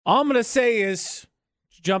All I'm going to say is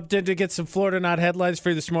jumped in to get some Florida Not headlines for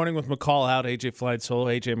you this morning with McCall out, AJ Flying Solo,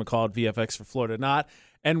 AJ McCall at VFX for Florida Not.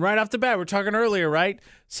 And right off the bat, we're talking earlier, right?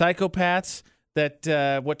 Psychopaths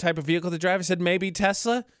that what type of vehicle they drive. I said maybe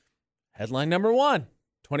Tesla. Headline number one,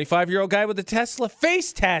 25-year-old guy with a Tesla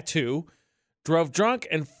face tattoo drove drunk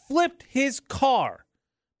and flipped his car.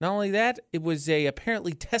 Not only that, it was a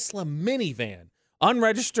apparently Tesla minivan,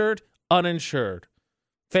 unregistered, uninsured.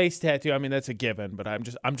 Face tattoo, I mean, that's a given, but I'm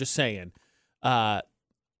just saying.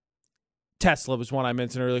 Tesla was one I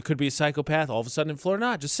mentioned earlier. Could be a psychopath. All of a sudden in Florida,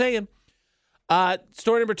 not. Just saying.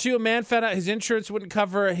 Story number two, a man found out his insurance wouldn't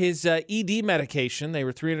cover his ED medication. They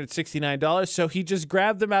were $369, so he just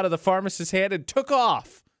grabbed them out of the pharmacist's hand and took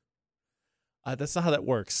off. That's not how that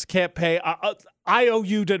works. Can't pay.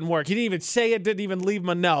 IOU didn't work. He didn't even say it, didn't even leave him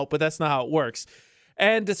a note, but that's not how it works.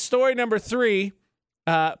 And story number three,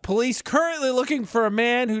 police currently looking for a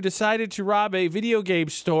man who decided to rob a video game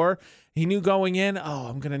store. He knew going in,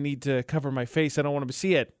 I'm going to need to cover my face. I don't want to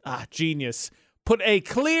see it. Genius. Put a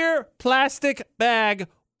clear plastic bag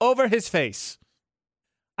over his face.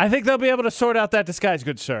 I think they'll be able to sort out that disguise,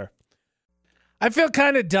 good sir. I feel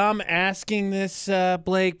kind of dumb asking this,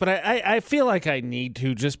 Blake, but I feel like I need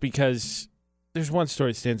to just because there's one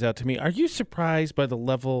story that stands out to me. Are you surprised by the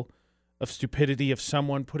level of stupidity of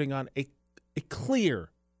someone putting on a clear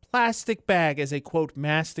plastic bag as a, quote,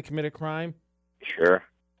 mask to commit a crime? Sure.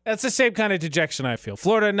 That's the same kind of dejection I feel.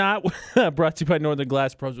 Florida Not, brought to you by Northern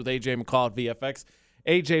Glass Pros with AJ McCall at VFX.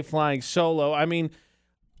 AJ Flying Solo. I mean,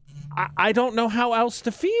 I don't know how else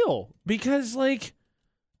to feel because, like,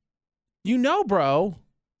 bro,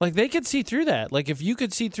 like they could see through that. Like if you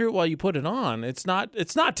could see through it while you put it on, it's not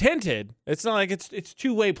tinted. It's not like it's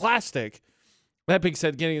two-way plastic. That being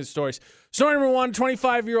said, getting into stories. Story number one,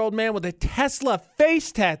 25-year-old man with a Tesla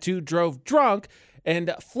face tattoo drove drunk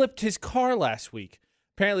and flipped his car last week.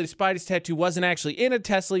 Apparently, despite his tattoo, wasn't actually in a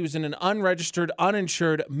Tesla. He was in an unregistered,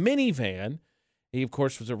 uninsured minivan. He, of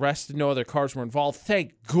course, was arrested. No other cars were involved.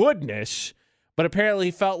 Thank goodness. But apparently,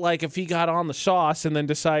 he felt like if he got on the sauce and then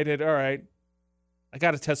decided, all right, I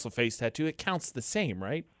got a Tesla face tattoo, it counts the same,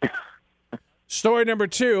 right? Story number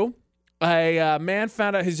two, a man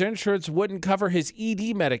found out his insurance wouldn't cover his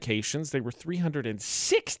ED medications. They were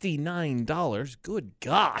 $369. Good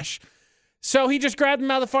gosh. So he just grabbed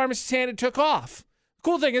them out of the pharmacist's hand and took off.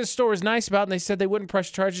 Cool thing the store was nice about, and they said they wouldn't press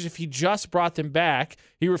charges if he just brought them back.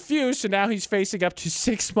 He refused, so now he's facing up to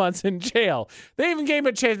 6 months in jail. They even gave him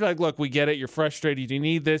a chance to be like, look, we get it. You're frustrated. You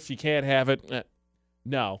need this. You can't have it.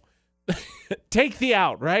 No. Take the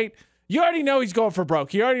out, right? You already know he's going for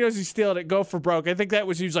broke. He already knows he's stealing it. Go for broke. I think he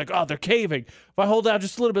was like, they're caving. If I hold out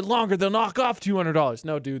just a little bit longer, they'll knock off $200.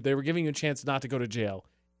 No, dude, they were giving you a chance not to go to jail.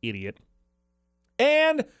 Idiot.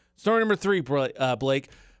 And story number three, Blake.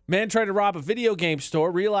 Man tried to rob a video game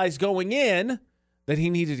store, realized going in that he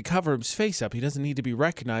needed to cover his face up. He doesn't need to be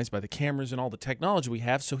recognized by the cameras and all the technology we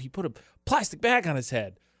have, so he put a plastic bag on his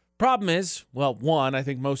head. Problem is, well, one, I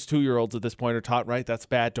think most 2-year-olds at this point are taught, right, that's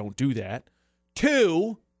bad, don't do that.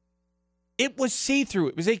 Two, it was see-through.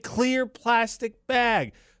 It was a clear plastic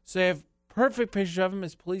bag. So they have perfect pictures of him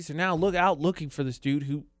as police are now looking for this dude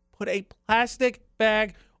who put a plastic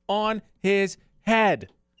bag on his head.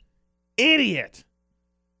 Idiot.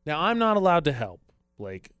 Now, I'm not allowed to help,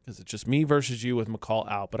 Blake, because it's just me versus you with McCall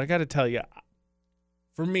out. But I got to tell you,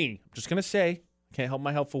 for me, I'm just going to say, can't help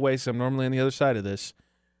my helpful ways, so I'm normally on the other side of this.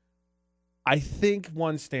 I think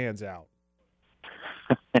one stands out.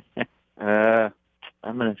 I'm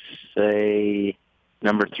going to say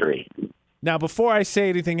number three. Now, before I say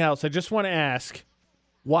anything else, I just want to ask,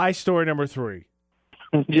 why story number three?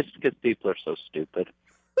 Just because people are so stupid.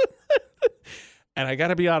 And I got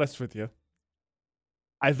to be honest with you.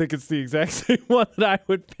 I think it's the exact same one that I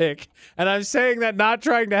would pick. And I'm saying that not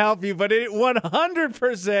trying to help you, but it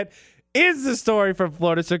 100% is the story from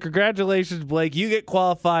Florida. So congratulations, Blake. You get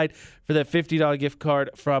qualified for that $50 gift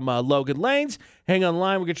card from Logan Lanes. Hang on the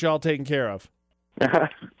line. We'll get you all taken care of. All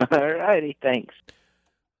righty. Thanks.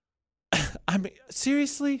 I mean,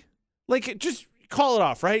 seriously? Like, just call it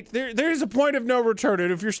off, right? There's a point of no return.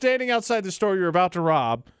 And if you're standing outside the store you're about to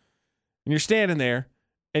rob, and you're standing there,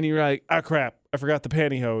 and you're like, crap, I forgot the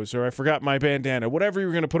pantyhose, or I forgot my bandana, whatever you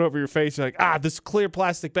were going to put over your face. You're like, this clear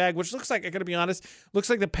plastic bag, which looks like, I got to be honest, looks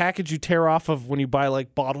like the package you tear off of when you buy,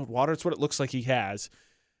 like, bottled water. It's what it looks like he has.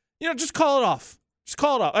 Just call it off. Just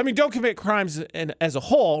call it off. I mean, don't commit crimes as a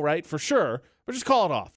whole, right, for sure, but just call it off.